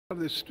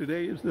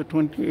Today is the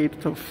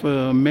 28th of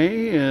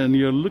May, and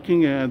you're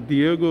looking at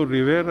Diego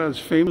Rivera's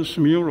famous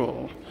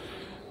mural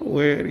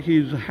where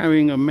he's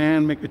having a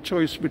man make a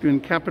choice between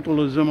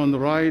capitalism on the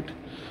right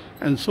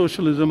and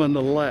socialism on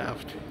the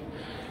left.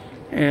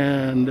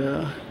 And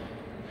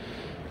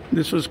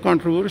this was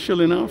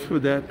controversial enough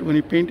that when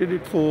he painted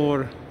it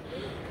for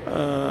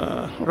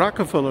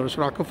Rockefellers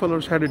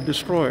had it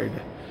destroyed.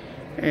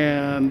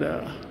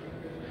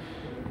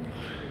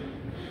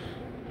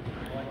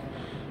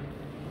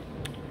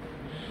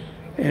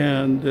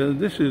 And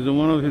this is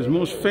one of his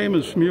most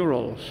famous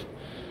murals,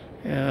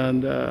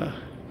 and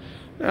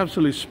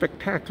absolutely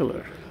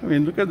spectacular. I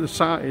mean, look at the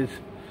size.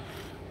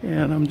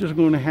 And I'm just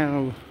going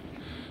to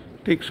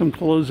take some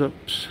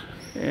close-ups,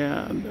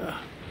 and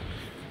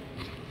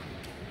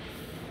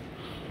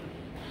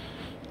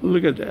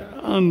look at that,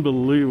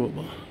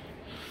 unbelievable.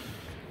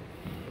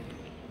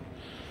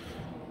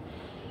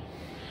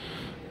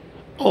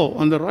 Oh,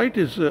 on the right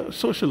is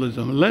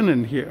socialism,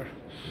 Lenin here.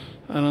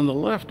 And on the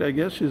left, I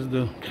guess, is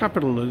the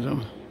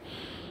capitalism.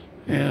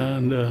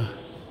 And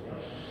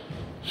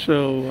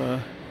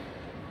so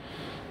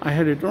I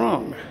had it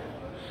wrong.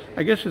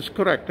 I guess it's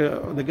correct.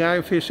 The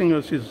guy facing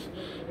us is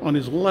on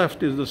his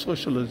left is the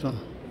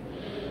socialism.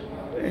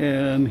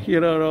 And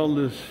here are all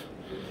this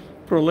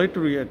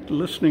proletariat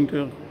listening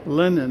to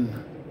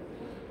Lenin.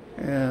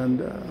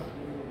 And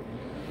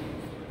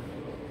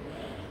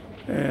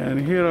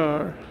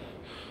here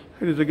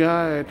is a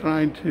guy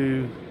trying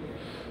to,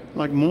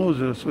 like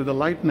Moses with the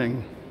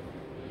lightning.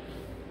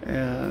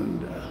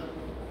 And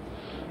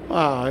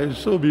wow, it's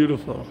so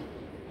beautiful.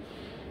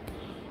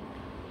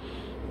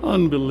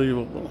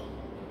 Unbelievable.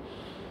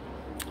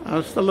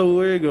 Hasta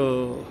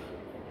luego.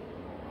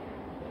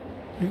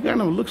 He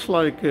kind of looks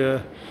like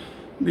the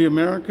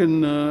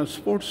American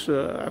sports,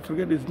 I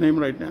forget his name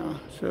right now.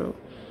 So,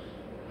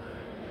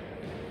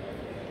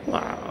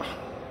 wow.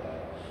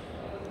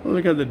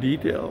 Look at the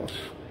details.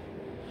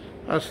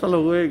 Hasta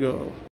luego.